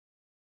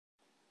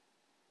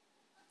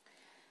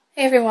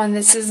Hey everyone,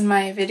 this is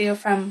my video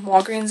from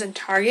Walgreens and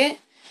Target.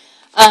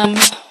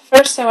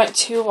 First I went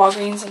to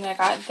Walgreens and I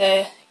got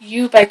the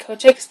U by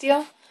Kotex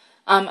deal.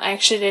 I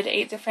actually did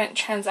 8 different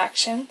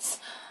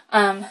transactions.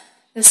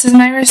 This is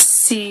my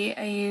receipt.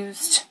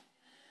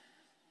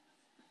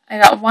 I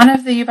got one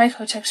of the U by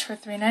Kotex for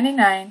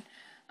 $3.99.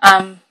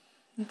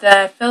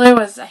 The filler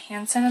was a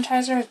hand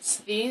sanitizer. It's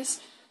these,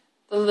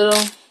 the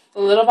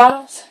little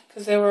bottles,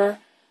 because they were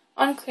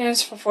on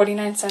clearance for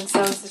 49 cents.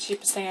 That was the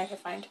cheapest thing I could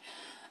find.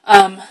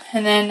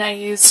 And then I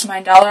used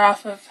my $1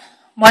 off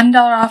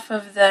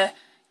of the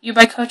U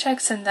by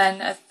Kotex, and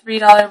then a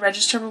 $3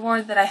 register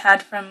reward that I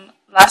had from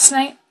last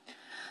night.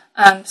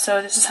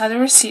 So this is how the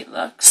receipt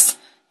looks,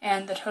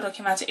 and the total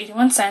came out to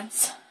 81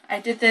 cents. I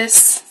did this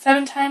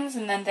 7 times,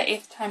 and then the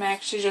 8th time I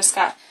actually just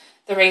got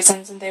the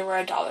raisins, and they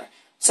were $1.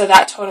 So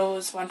that total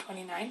was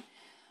 $1.29.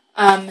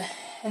 And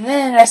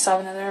then I still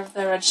have another of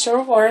the register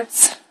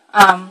rewards.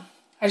 I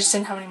just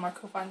didn't have any more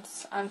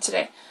coupons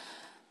today.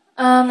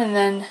 And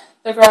then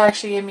the girl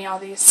actually gave me all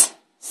these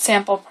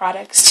sample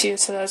products too,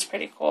 so that was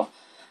pretty cool.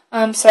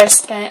 So I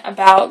spent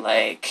about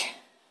about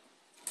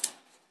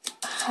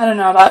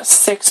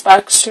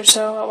 $6 or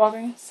so at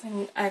Walgreens,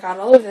 and I got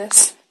all of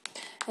this.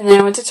 And then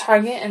I went to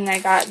Target and I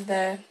got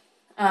the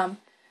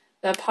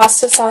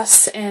pasta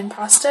sauce and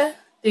pasta.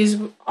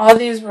 All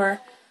these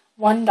were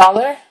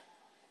 $1.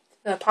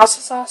 The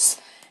pasta sauce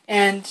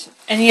and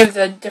any of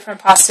the different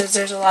pastas.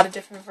 There's a lot of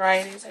different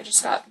varieties. I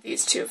just got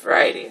these 2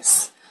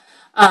 varieties.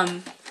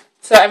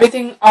 So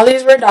all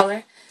these were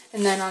 $1.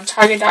 And then on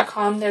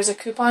Target.com, there's a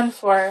coupon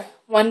for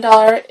 $1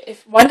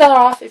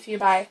 off if you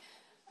buy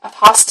a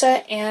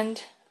pasta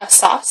and a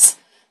sauce.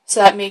 So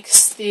that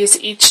makes these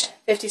each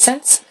 50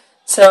 cents.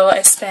 So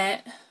I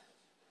spent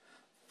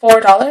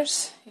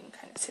 $4. You can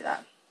kind of see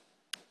that.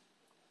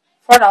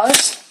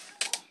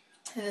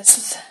 $4. And this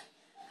is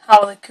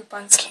how the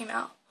coupons came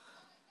out.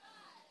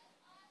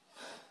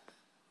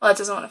 Well, it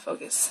doesn't want to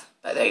focus,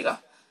 but there you go.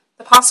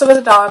 The pasta was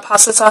 $1,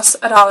 pasta sauce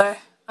 $1.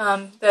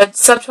 The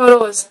subtotal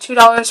was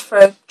 $2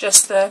 for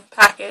just the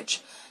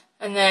package,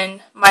 and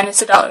then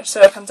minus $1,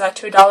 so it comes out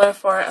to $1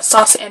 for a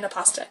sauce and a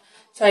pasta.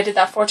 So I did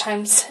that 4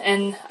 times,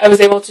 and I was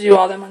able to do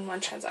all of them in one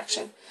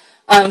transaction.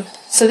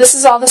 So this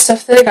is all the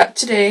stuff that I got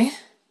today.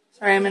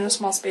 Sorry, I'm in a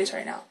small space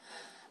right now.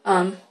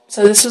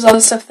 So this was all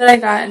the stuff that I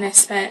got, and I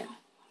spent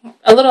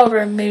a little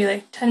over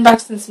maybe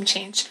 $10 and some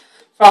change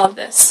for all of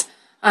this.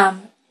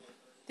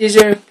 These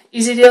are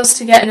easy deals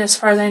to get, and as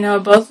far as I know,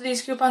 both of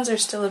these coupons are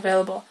still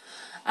available.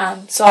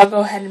 So I'll go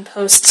ahead and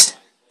post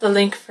the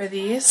link for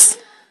these.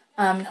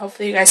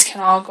 Hopefully you guys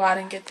can all go out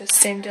and get the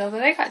same deal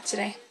that I got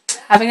today.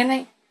 Have a good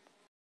night.